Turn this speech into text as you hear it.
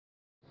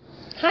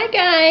Hi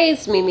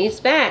guys, Mimi's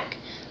back.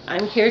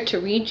 I'm here to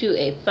read you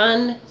a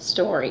fun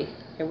story,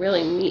 a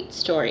really neat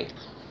story.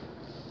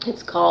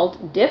 It's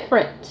called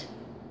Different.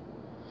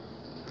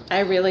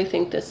 I really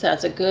think this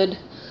has a good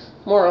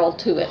moral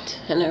to it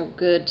and a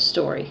good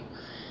story.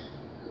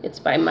 It's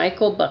by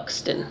Michael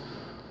Buxton.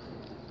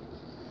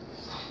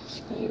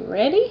 Are you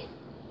ready?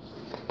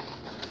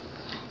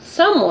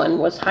 Someone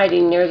was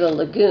hiding near the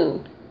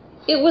lagoon.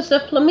 It was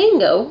a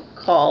flamingo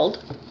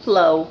called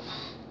Flo.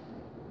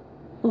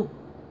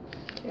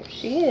 There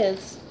she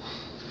is.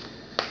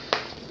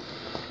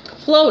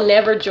 Flo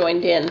never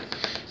joined in.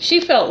 She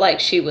felt like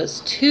she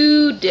was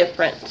too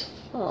different.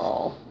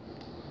 Oh,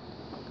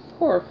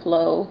 poor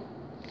Flo.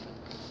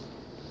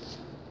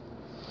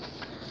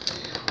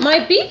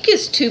 My beak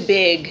is too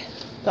big,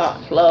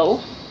 thought Flo.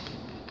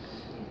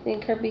 You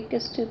think her beak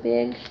is too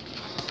big?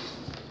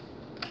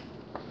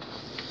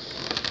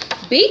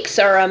 Beaks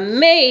are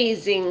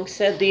amazing,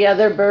 said the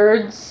other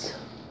birds.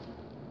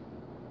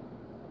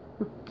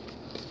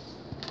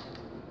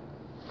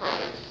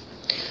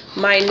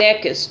 My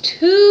neck is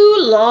too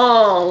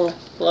long,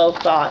 Flo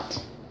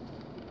thought.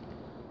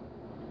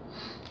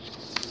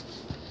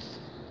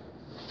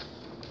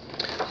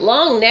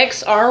 Long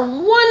necks are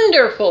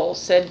wonderful,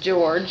 said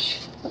George.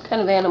 What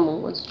kind of animal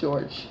was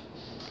George?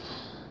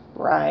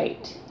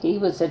 Right, he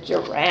was a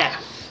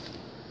giraffe.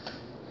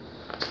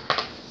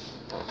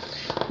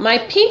 My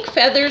pink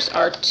feathers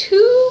are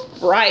too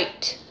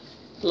bright,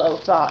 Flo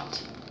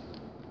thought.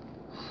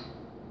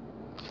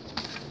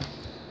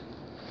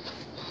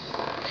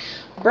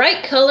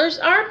 Bright colors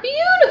are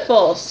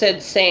beautiful,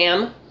 said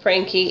Sam,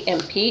 Frankie,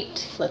 and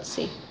Pete. Let's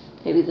see.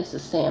 Maybe this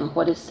is Sam.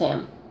 What is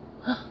Sam?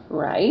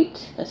 Right,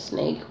 a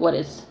snake. What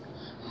is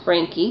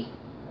Frankie?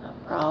 A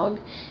frog.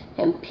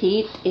 And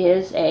Pete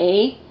is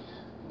a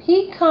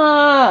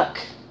peacock.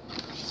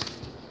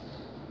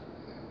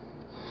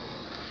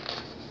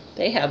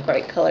 They have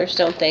bright colors,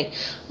 don't they?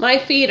 My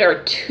feet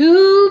are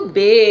too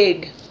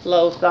big,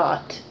 Flo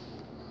thought.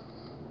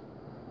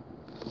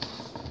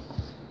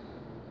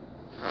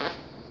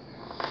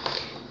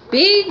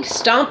 Big,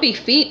 stompy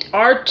feet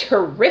are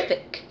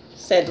terrific,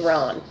 said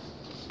Ron.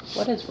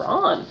 What is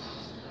Ron?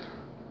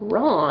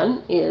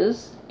 Ron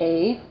is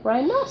a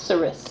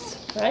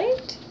rhinoceros,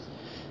 right?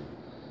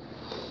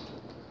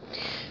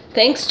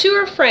 Thanks to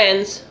her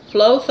friends,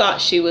 Flo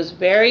thought she was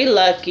very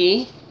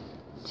lucky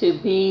to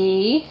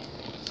be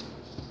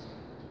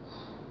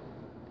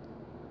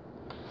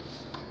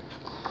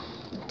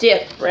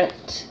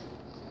different.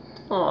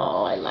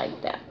 Oh, I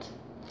like that.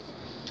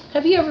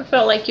 Have you ever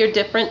felt like you're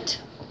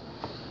different?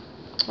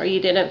 Or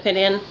you didn't fit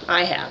in?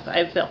 I have.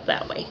 I've felt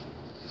that way.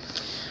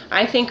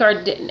 I think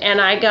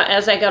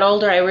as I got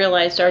older, I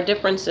realized our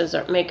differences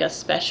make us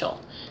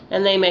special,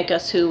 and they make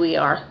us who we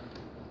are.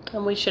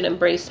 And we should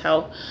embrace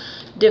how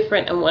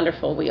different and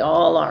wonderful we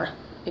all are,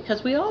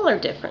 because we all are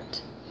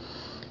different.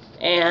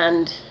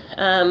 And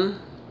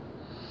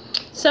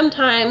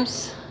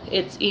sometimes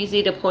it's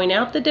easy to point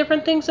out the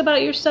different things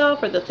about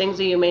yourself or the things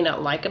that you may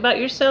not like about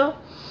yourself,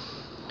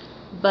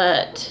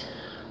 but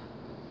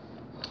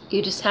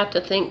you just have to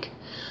think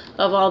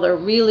of all the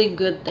really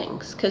good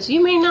things, because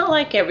you may not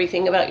like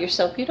everything about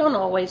yourself. You don't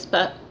always,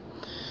 but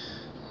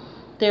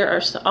there are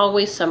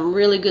always some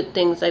really good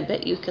things I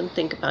bet you can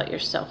think about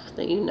yourself,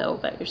 that you know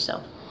about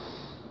yourself.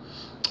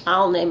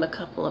 I'll name a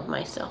couple of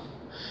myself.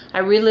 I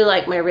really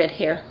like my red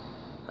hair.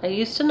 I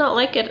used to not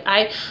like it.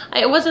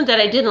 It wasn't that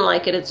I didn't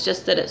like it, it's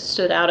just that it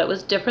stood out. It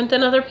was different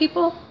than other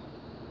people.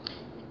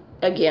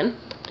 Again,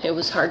 it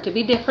was hard to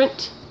be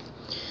different.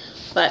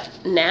 But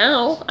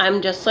now,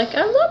 I'm just like,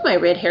 I love my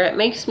red hair. It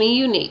makes me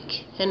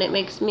unique, and it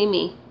makes me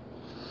me.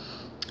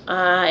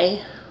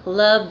 I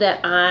love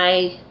that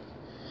I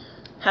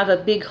have a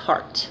big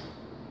heart.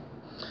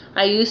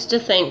 I used to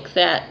think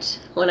that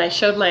when I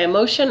showed my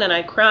emotion and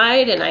I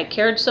cried and I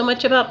cared so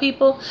much about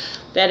people,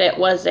 that it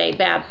was a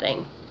bad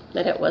thing,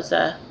 that it was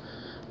a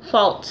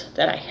fault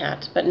that I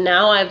had. But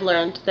now I've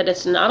learned that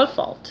it's not a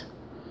fault.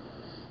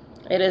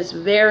 It is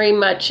very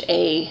much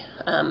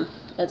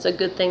it's a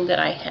good thing that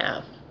I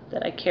have,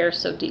 that I care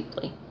so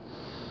deeply.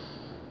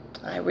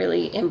 I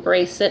really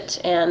embrace it,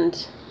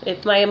 and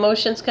if my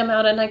emotions come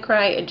out and I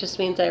cry, it just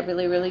means I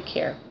really, really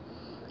care.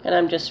 And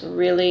I'm just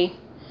really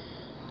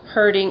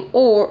hurting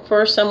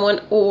for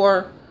someone,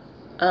 or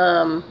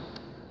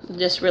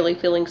just really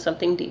feeling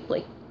something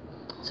deeply.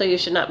 So you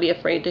should not be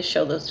afraid to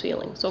show those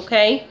feelings,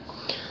 okay?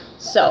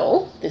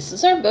 So, this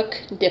is our book,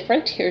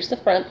 Different. Here's the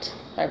front.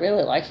 I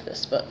really like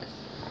this book.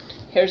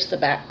 Here's the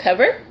back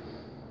cover.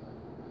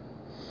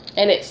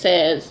 And it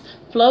says,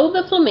 Flo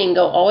the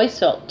flamingo always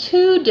felt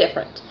too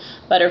different,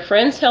 but her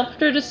friends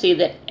helped her to see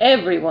that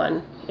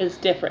everyone is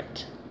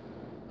different.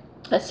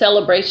 A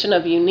celebration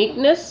of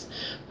uniqueness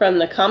from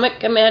the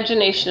comic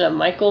imagination of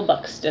Michael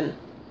Buxton.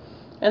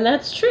 And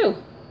that's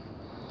true.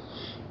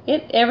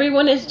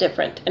 Everyone is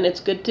different, and it's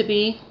good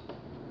to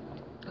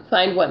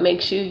find what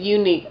makes you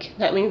unique.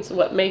 That means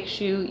what makes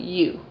you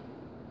you.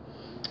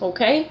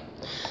 Okay?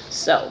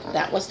 So,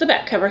 that was the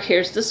back cover.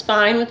 Here's the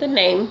spine with the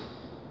name.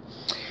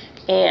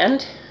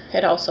 And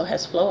it also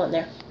has Flo on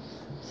there.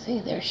 See,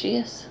 there she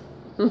is.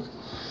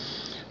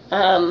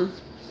 I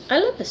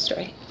love this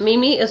story.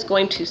 Mimi is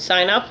going to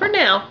sign off for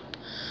now,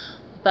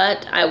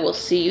 but I will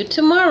see you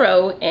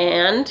tomorrow,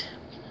 and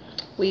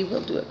we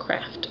will do a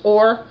craft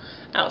or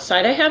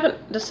outside. I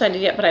haven't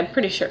decided yet, but I'm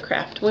pretty sure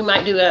craft. We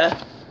might do a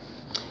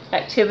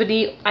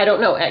activity. I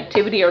don't know,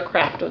 activity or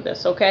craft with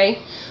this,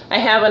 okay? I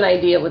have an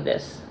idea with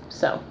this,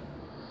 so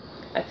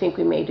I think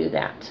we may do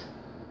that,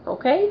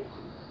 okay?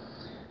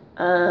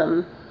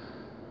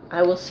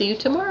 I will see you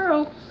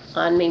tomorrow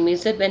on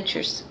Mimi's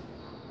Adventures.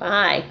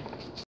 Bye.